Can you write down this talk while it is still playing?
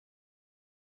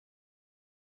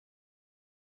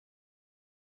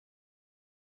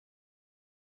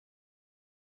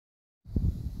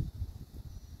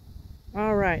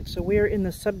All right, so we are in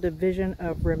the subdivision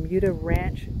of REMUDA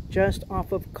Ranch, just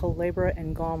off of Culebra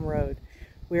and Gom Road.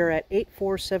 We are at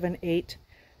 8478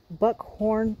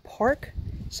 Buckhorn Parke,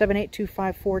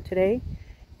 78254 today.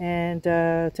 And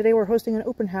today we're hosting an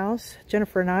open house,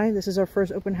 Jennifer and I. This is our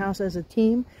first open house as a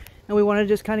team. And we want to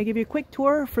just kind of give you a quick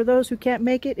tour for those who can't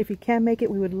make it. If you can make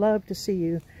it, we would love to see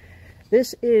you.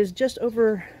 This is just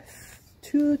over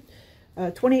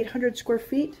 2,800 square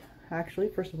feet. Actually,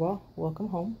 first of all, welcome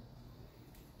home.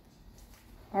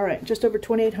 All right, just over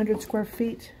 2,800 square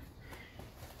feet.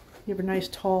 You have a nice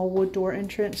tall wood door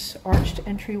entrance, arched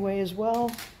entryway as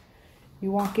well.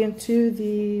 You walk into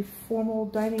the formal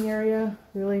dining area.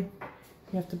 Really,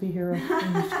 you have to be here in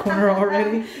this corner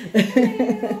already.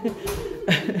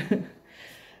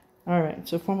 All right,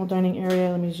 so formal dining area.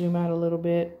 Let me zoom out a little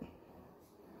bit.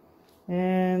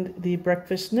 And the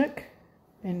breakfast nook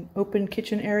and open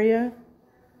kitchen area.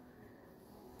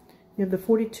 You have the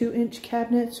 42-inch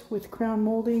cabinets with crown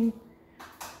molding.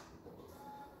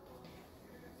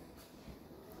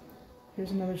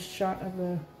 Here's another shot of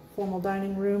the formal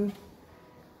dining room.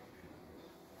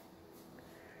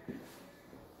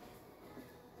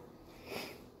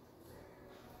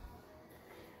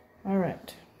 All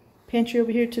right, pantry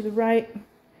over here to the right.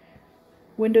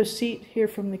 Window seat here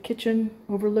from the kitchen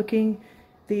overlooking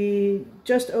the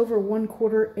just over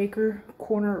 1/4 acre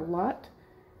corner lot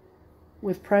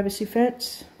with privacy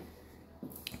fence,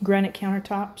 granite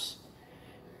countertops,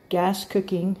 gas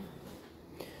cooking,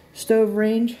 stove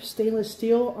range, stainless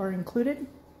steel are included.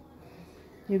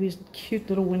 You have these cute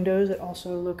little windows that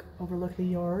also overlook the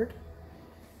yard.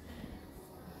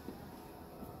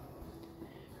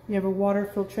 You have a water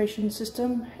filtration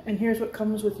system, and here's what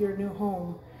comes with your new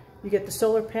home. You get the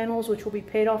solar panels, which will be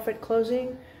paid off at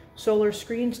closing, solar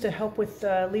screens to help with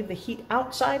leave the heat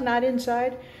outside, not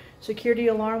inside, security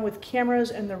alarm with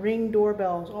cameras, and the Ring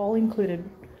doorbells, all included.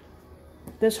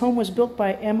 This home was built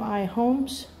by MI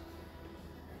Homes.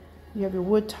 You have your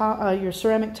wood tile, your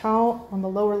ceramic tile on the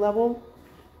lower level,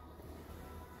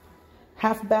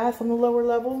 half bath on the lower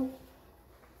level,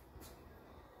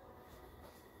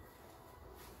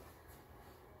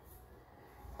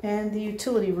 and the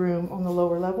utility room on the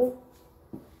lower level.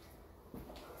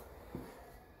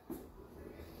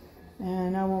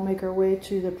 And now we'll make our way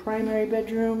to the primary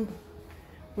bedroom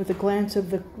with a glance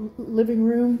of the living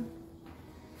room,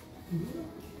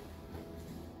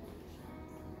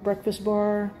 breakfast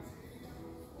bar,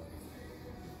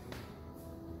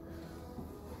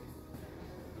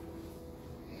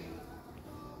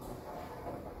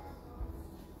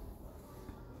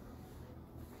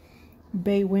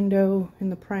 bay window in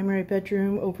the primary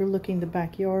bedroom overlooking the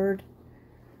backyard.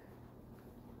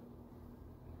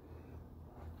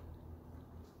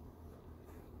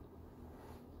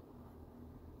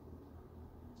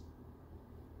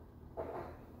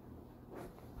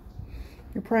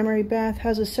 Your primary bath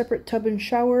has a separate tub and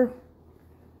shower.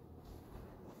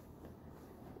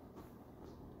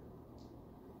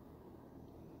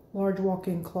 Large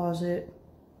walk-in closet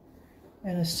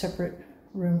and a separate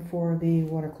room for the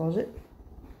water closet.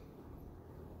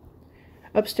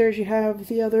 Upstairs you have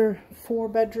the other 4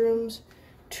 bedrooms,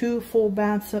 2 full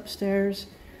baths upstairs.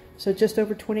 So just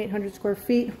over 2,800 square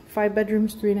feet, 5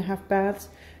 bedrooms, 3.5 baths.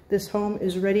 This home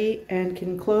is ready and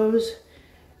can close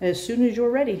as soon as you're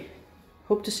ready.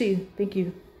 Hope to see you. Thank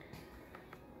you.